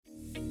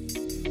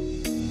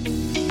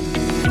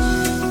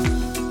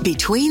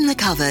Between the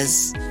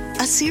Covers,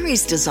 a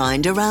series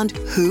designed around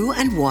who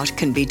and what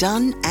can be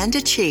done and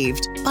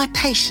achieved by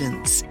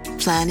patients,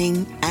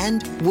 planning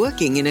and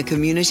working in a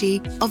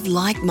community of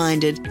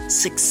like-minded,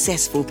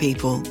 successful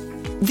people.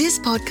 This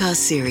podcast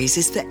series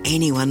is for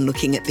anyone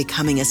looking at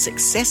becoming a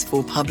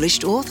successful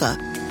published author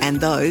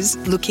and those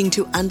looking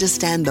to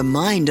understand the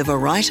mind of a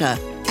writer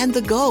and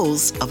the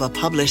goals of a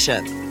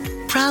publisher.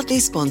 Proudly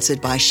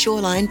sponsored by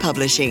Shoreline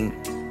Publishing.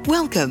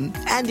 Welcome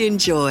and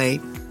enjoy.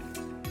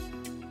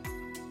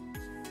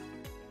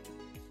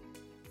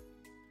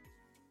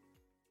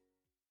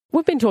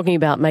 We've been talking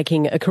about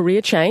making a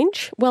career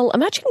change. Well,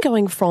 imagine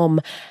going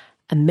from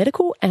a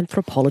medical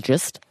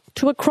anthropologist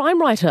to a crime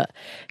writer.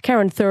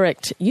 Karen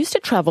Thurecht used to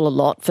travel a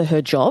lot for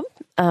her job.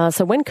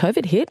 So when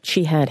COVID hit,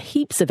 she had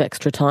heaps of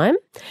extra time.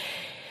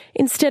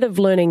 Instead of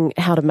learning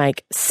how to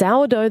make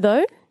sourdough,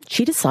 though,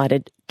 she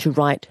decided to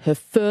write her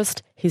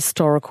first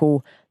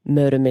historical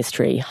murder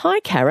mystery.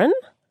 Hi, Karen.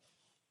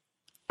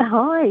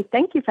 Hi,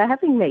 thank you for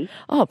having me.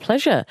 Oh,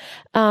 pleasure.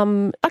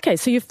 Okay,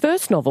 so your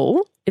first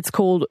novel, it's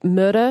called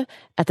Murder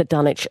at the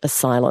Dunwich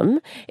Asylum.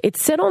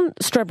 It's set on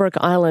Stradbroke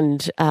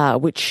Island,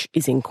 which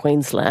is in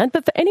Queensland.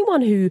 But for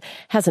anyone who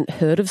hasn't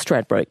heard of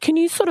Stradbroke, can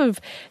you sort of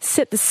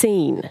set the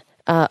scene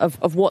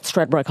of what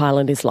Stradbroke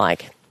Island is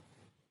like?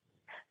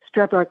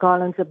 Stradbroke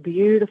Island's a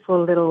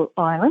beautiful little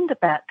island,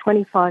 about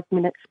 25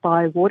 minutes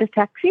by water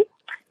taxi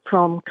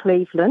from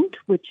Cleveland,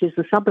 which is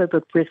a suburb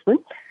of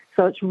Brisbane.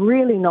 So it's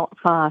really not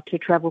far to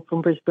travel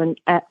from Brisbane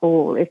at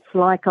all. It's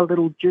like a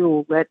little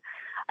jewel that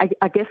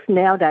I guess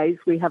nowadays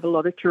we have a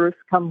lot of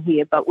tourists come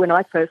here, but when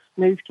I first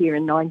moved here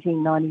in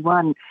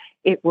 1991,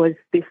 it was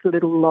this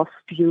little lost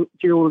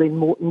jewel in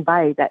Moreton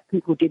Bay that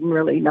people didn't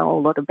really know a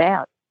lot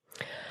about.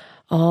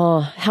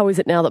 Oh, how is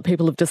it now that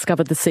people have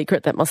discovered the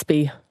secret? That must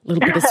be a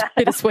little bit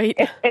bittersweet.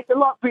 It's a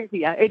lot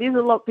busier. It is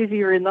a lot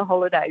busier in the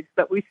holidays,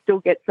 but we still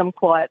get some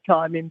quiet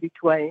time in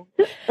between.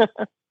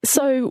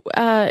 So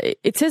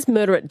it says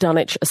Murder at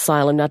Dunwich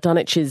Asylum. Now,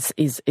 Dunwich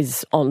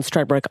is on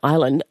Stradbroke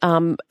Island.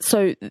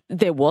 So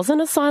there was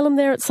an asylum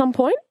there at some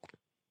point?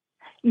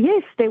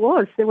 Yes, there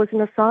was. There was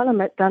an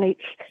asylum at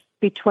Dunwich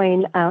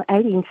between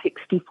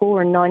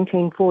 1864 and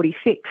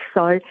 1946.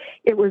 So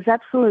it was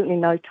absolutely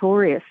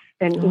notorious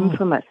and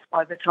infamous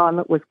by the time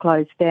it was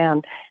closed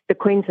down. The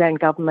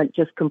Queensland government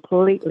just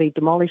completely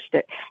demolished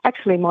it.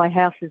 Actually, my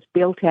house is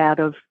built out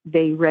of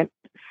the remnants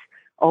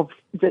of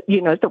the,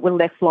 that were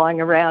left lying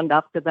around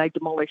after they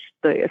demolished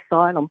the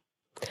asylum.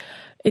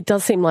 It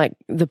does seem like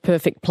the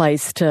perfect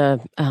place to,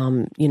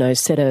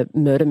 set a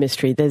murder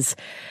mystery. There's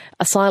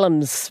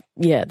asylums,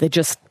 they're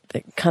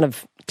kind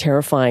of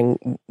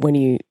terrifying when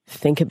you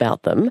think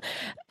about them.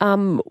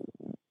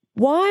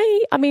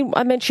 Why? I mean,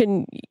 I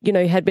mentioned, you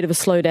had a bit of a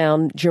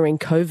slowdown during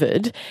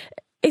COVID.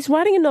 Is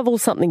writing a novel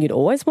something you'd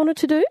always wanted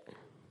to do?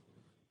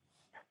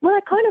 Well,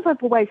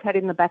 I've always had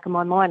in the back of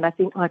my mind, I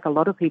think like a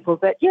lot of people,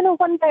 that,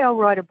 one day I'll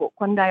write a book,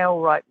 one day I'll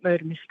write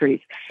murder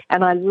mysteries.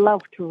 And I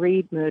love to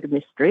read murder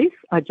mysteries.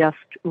 I just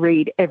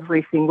read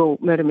every single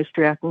murder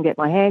mystery I can get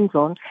my hands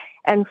on.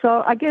 And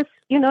so I guess,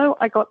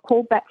 I got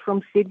called back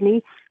from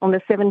Sydney on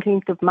the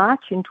 17th of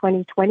March in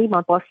 2020.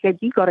 My boss said,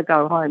 you got to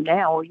go home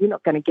now or you're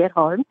not going to get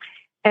home.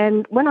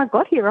 And when I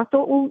got here, I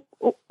thought,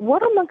 well,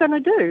 what am I going to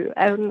do?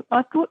 And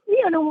I thought,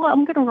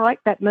 I'm going to write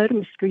that murder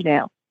mystery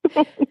now.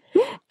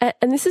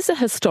 And this is a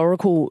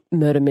historical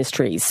murder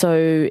mystery,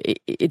 so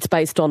it's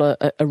based on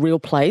a real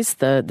place,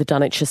 the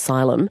Dunwich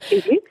Asylum.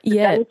 It is, the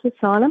Dunwich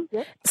Asylum.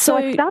 Yeah. So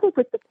I started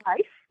with the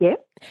place, yeah.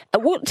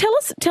 Well,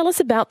 tell us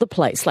about the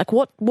place. Like,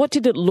 what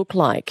did it look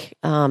like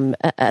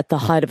at the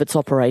height of its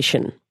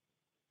operation?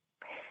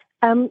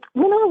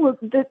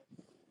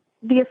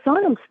 The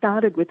asylum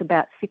started with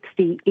about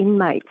 60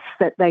 inmates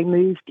that they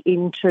moved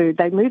into.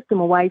 They moved them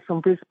away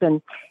from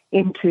Brisbane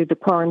into the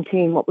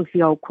quarantine, what was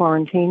the old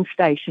quarantine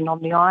station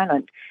on the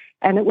island.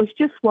 And it was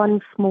just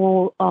one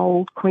small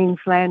old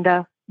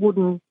Queenslander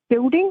wooden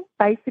building,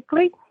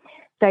 basically.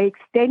 They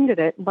extended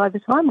it. By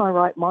the time I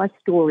write my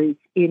stories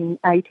in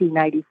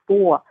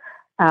 1884,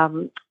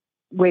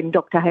 when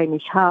Dr.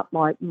 Hamish Hart,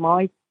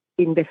 my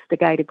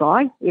investigator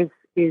guy, is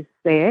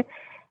there,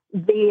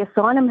 the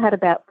asylum had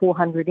about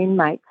 400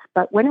 inmates,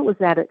 but when it was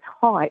at its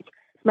height,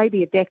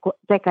 maybe a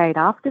decade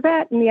after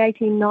that, in the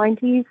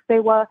 1890s,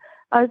 there were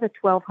over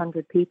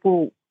 1,200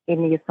 people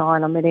in the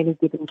asylum at any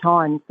given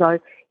time. So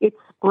it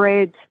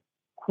spread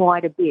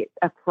quite a bit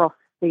across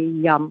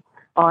the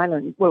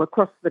island, well,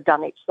 across the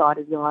Dunwich side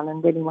of the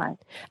island anyway.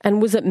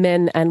 And was it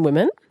men and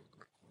women?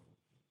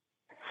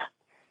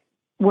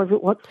 Was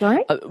it what,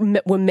 sorry?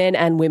 Were men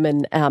and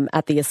women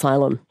at the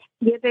asylum?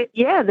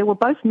 Yeah, there were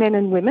both men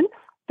and women.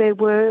 There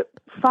were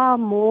far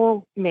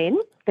more men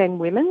than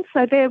women,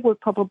 so there were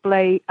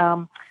probably,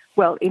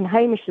 in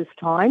Hamish's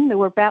time, there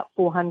were about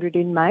 400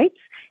 inmates,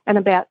 and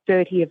about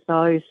 30 of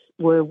those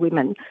were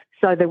women.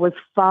 So there was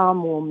far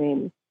more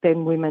men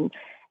than women,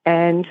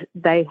 and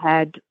they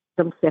had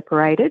them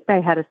separated.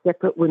 They had a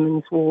separate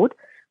women's ward,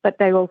 but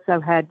they also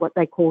had what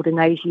they called an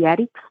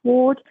Asiatics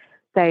ward.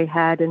 They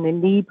had an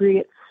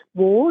inebriates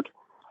ward,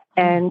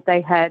 and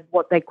they had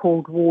what they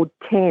called Ward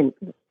 10,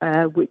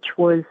 which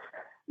was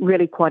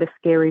really quite a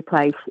scary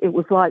place. It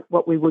was like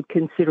what we would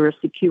consider a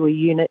secure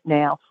unit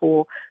now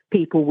for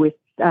people with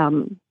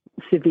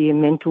severe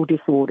mental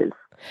disorders.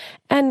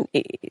 And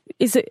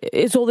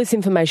is all this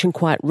information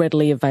quite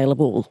readily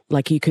available?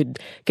 Like you could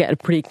get a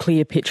pretty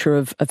clear picture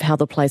of how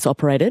the place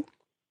operated?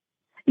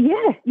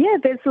 Yeah,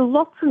 there's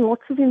lots and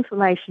lots of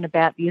information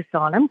about the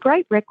asylum.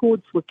 Great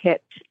records were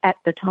kept at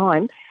the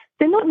time.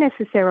 They're not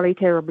necessarily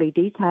terribly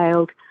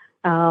detailed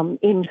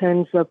in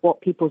terms of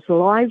what people's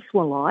lives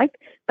were like,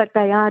 but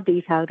they are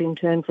detailed in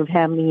terms of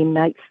how many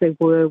inmates there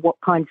were, what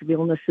kinds of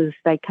illnesses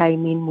they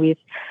came in with,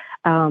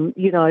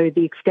 the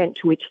extent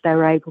to which they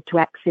were able to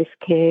access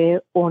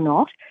care or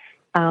not.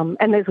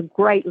 And there's a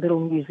great little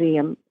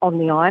museum on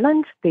the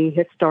island. The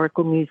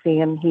Historical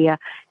Museum here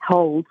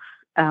holds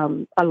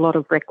a lot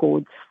of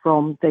records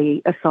from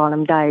the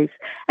asylum days,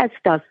 as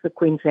does the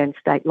Queensland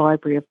State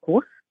Library, of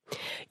course.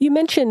 You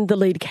mentioned the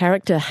lead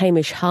character,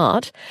 Hamish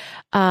Hart.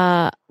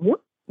 How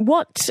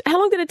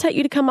long did it take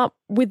you to come up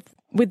with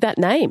that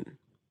name?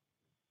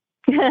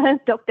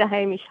 Dr.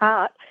 Hamish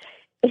Hart.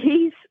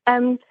 He's,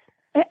 I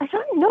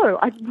don't know,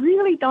 I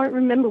really don't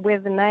remember where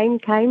the name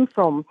came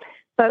from.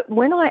 But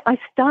when I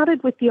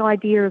started with the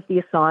idea of the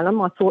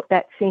asylum, I thought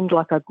that seemed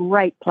like a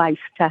great place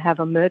to have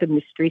a murder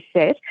mystery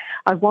set.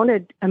 I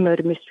wanted a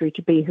murder mystery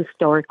to be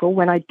historical.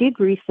 When I did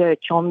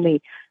research on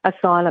the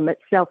asylum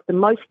itself, the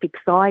most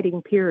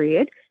exciting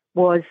period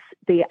was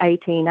the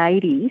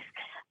 1880s.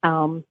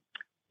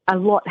 A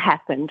lot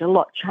happened, a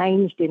lot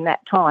changed in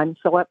that time.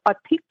 So I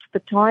picked the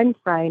time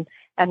frame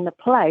and the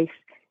place,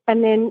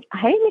 and then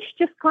Hamish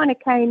just kind of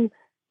came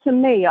to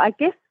me. I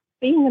guess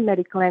being a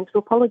medical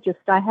anthropologist,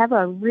 I have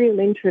a real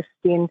interest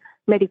in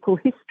medical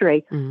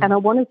history, and I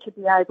wanted to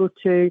be able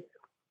to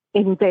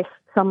invest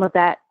some of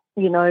that,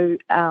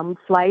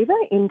 flavour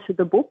into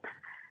the books.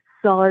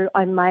 So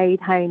I made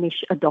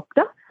Hamish a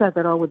doctor so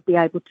that I would be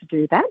able to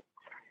do that.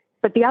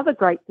 But the other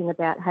great thing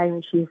about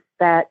Hamish is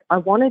that I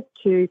wanted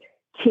to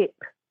tip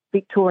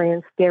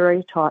Victorian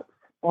stereotypes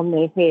on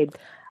their head.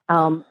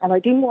 And I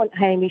didn't want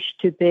Hamish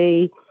to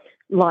be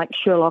like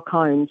Sherlock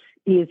Holmes.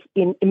 He is,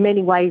 in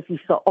many ways,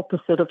 he's the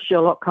opposite of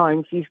Sherlock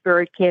Holmes. He's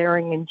very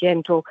caring and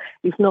gentle.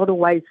 He's not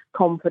always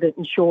confident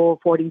and sure of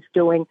what he's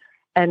doing.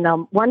 And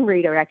one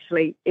reader,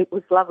 actually, it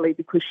was lovely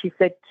because she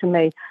said to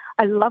me,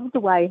 I love the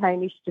way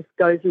Hamish just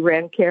goes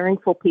around caring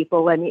for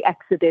people and he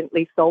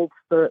accidentally solves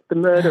the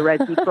murder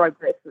as he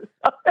progresses.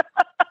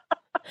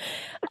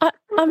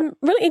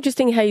 Really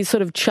interesting how you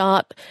sort of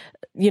chart,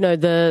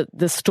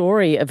 the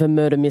story of a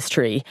murder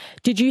mystery.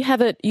 Did you have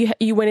it,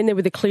 you went in there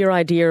with a clear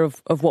idea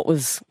of what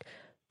was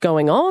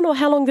going on, or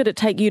how long did it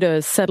take you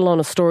to settle on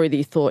a story that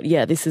you thought,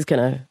 yeah, this is going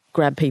to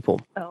grab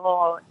people?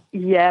 Oh,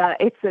 yeah,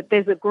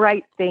 there's a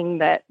great thing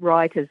that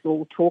writers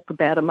all talk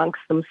about amongst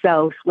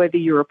themselves, whether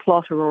you're a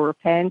plotter or a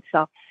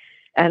pantser.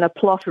 And a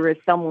plotter is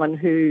someone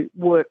who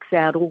works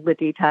out all the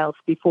details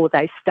before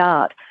they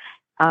start.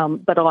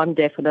 But I'm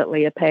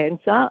definitely a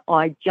pantser.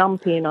 I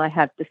jump in, I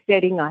have the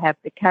setting, I have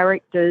the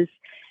characters.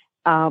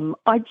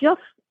 I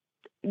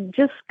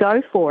just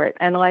go for it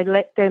and I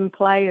let them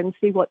play and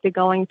see what they're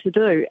going to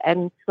do.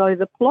 And so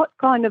the plot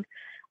kind of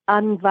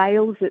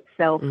unveils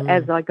itself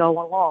as I go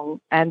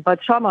along. And by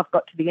the time I've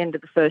got to the end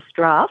of the first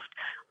draft,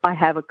 I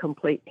have a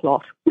complete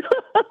plot.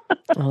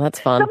 Oh, that's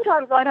fun.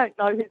 Sometimes I don't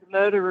know who the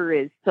murderer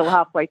is till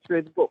halfway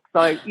through the book.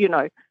 So,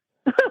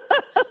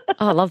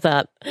 Oh, I love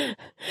that.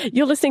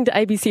 You're listening to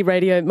ABC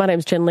Radio. My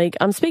name's Jenn Leake.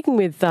 I'm speaking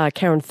with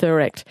Karen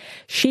Thurecht.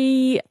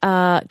 She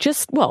a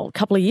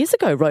couple of years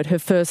ago wrote her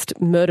first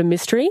murder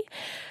mystery.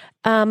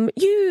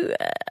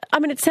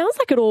 It sounds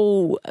like it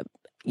all,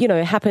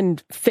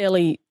 happened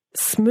fairly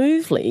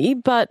smoothly,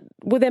 but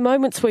were there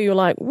moments where you're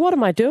like, what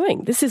am I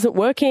doing? This isn't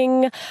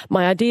working.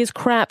 My idea's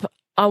crap.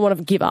 I want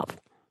to give up.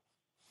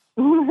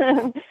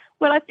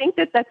 Well, I think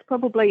that's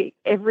probably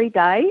every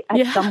day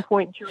at some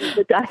point during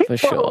the day for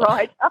sure. a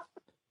writer.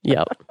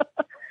 Yep.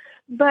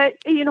 But,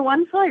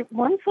 once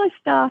I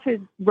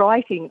started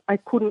writing, I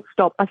couldn't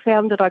stop. I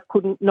found that I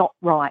couldn't not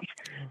write.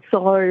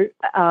 So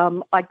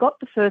I got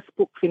the first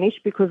book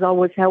finished because I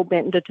was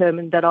hell-bent and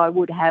determined that I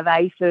would have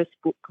a first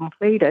book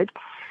completed.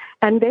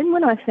 And then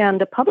when I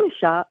found a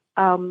publisher,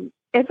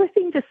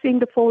 everything just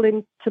seemed to fall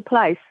into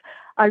place.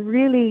 I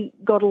really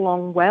got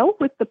along well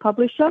with the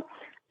publisher.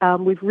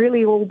 We've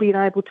really all been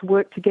able to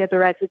work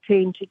together as a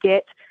team to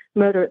get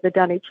Murder at the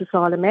Dunwich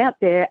Asylum out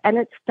there, and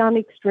it's done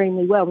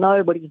extremely well.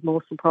 Nobody's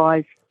more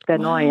surprised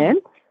than I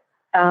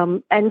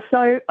am. And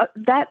so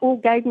that all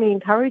gave me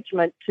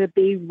encouragement to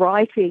be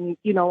writing,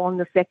 on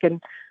the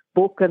second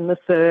book and the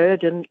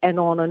third and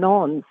on and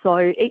on.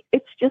 So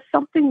it's just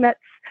something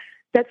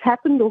that's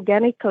happened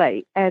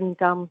organically, and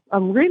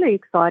I'm really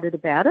excited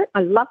about it.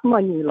 I love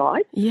my new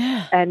life.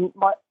 Yeah. And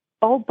my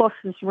old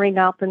bosses ring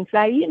up and say,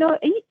 are you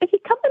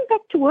coming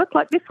back to work?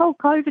 Like, this whole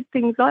COVID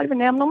thing's over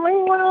now. And I'm like,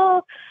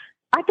 well,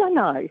 I don't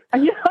know. I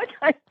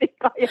don't think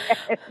I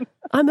am.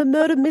 I'm a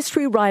murder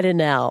mystery writer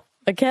now,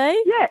 okay?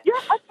 Yeah,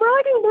 I'm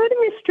writing murder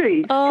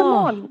mysteries. Oh, Come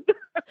on.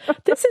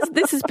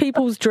 This is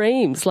people's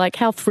dreams. Like,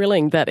 how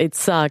thrilling that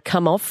it's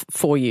come off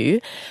for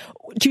you.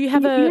 Do you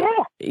have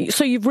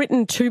So you've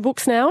written 2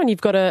 books now, and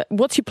you've got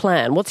what's your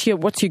plan? What's your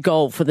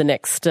goal for the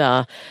next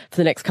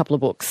couple of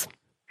books?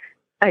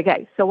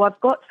 Okay, so I've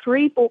got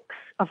 3 books.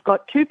 I've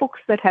got 2 books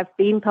that have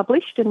been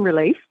published and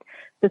released.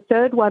 The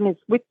third one is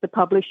with the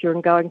publisher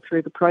and going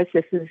through the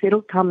processes.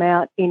 It'll come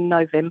out in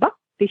November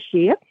this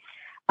year.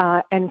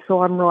 And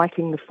so I'm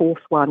writing the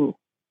 4th one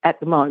at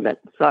the moment.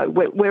 So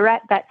we're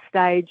at that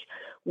stage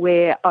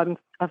where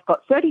I've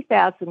got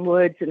 30,000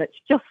 words, and it's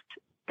just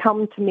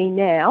come to me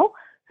now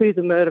who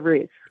the murderer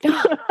is.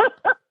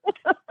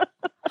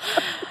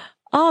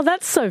 Oh,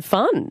 that's so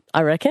fun,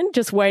 I reckon,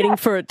 just waiting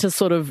for it to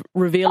sort of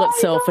reveal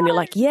itself, and you're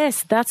like,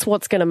 yes, that's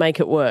what's going to make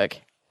it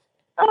work.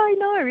 I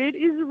know, it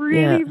is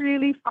really,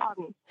 really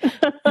fun.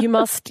 You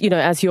must,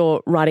 as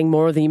you're writing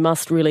more of them, you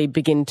must really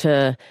begin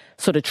to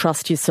sort of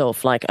trust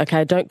yourself. Like, okay,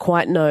 I don't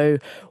quite know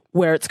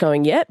where it's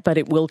going yet, but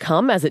it will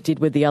come, as it did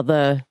with the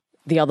other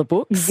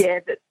books. Yeah,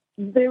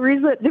 there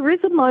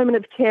is a moment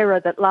of terror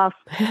that lasts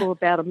for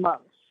about a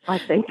month, I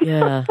think.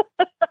 Yeah.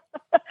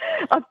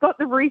 I've got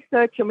the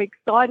research. I'm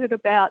excited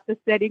about the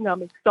setting.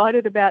 I'm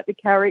excited about the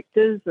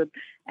characters,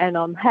 and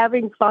I'm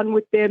having fun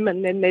with them.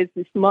 And then there's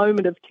this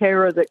moment of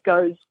terror that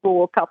goes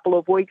for a couple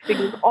of weeks.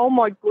 Thinking, oh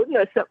my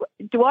goodness,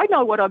 do I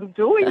know what I'm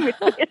doing with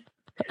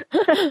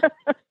this?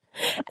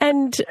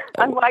 And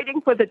I'm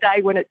waiting for the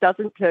day when it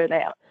doesn't turn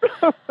out.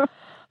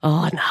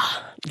 Oh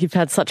no, you've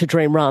had such a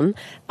dream run.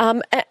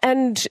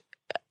 And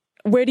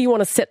where do you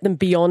want to set them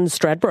beyond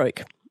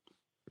Stradbroke?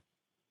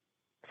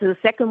 So the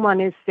second one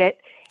is set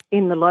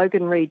in the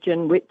Logan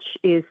region, which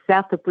is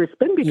south of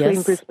Brisbane,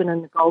 between Brisbane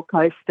and the Gold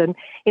Coast. And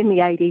in the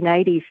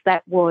 1880s,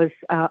 that was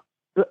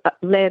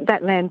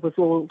land was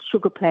all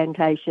sugar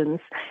plantations.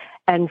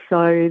 And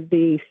so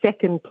the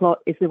second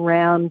plot is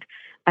around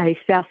a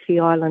South Sea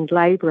Island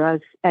labourer.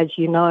 As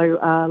you know,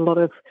 a lot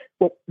of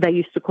what they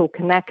used to call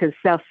Kanakas,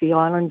 South Sea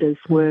Islanders,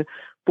 were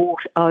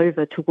brought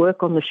over to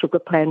work on the sugar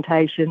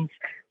plantations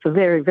for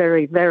very,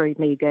 very, very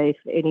meagre, if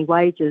any,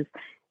 wages.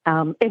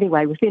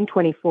 Anyway, within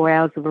 24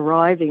 hours of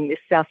arriving, this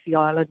South Sea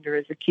Islander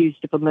is accused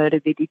of a murder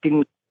that he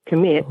didn't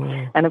commit.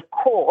 And of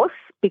course,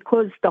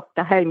 because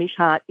Dr. Hamish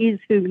Hart is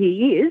who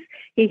he is,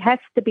 he has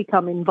to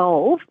become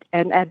involved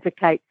and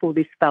advocate for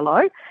this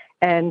fellow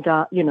and,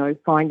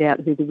 find out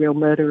who the real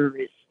murderer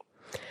is.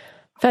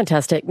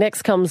 Fantastic.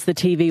 Next comes the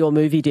TV or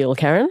movie deal,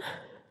 Karen.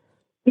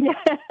 Yeah.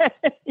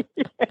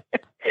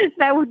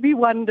 That would be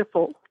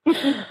wonderful.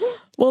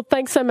 Well,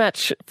 thanks so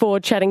much for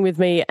chatting with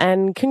me,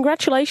 and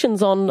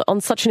congratulations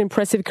on such an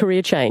impressive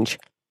career change.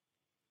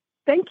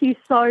 Thank you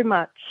so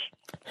much.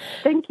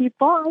 Thank you.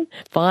 Bye.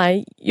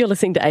 Bye. You're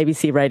listening to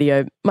ABC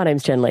Radio. My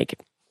name's Jenn Leake.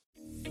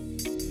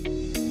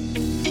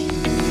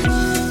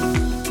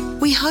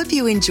 We hope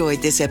you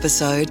enjoyed this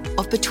episode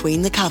of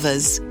Between the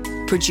Covers,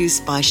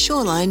 produced by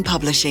Shoreline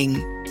Publishing.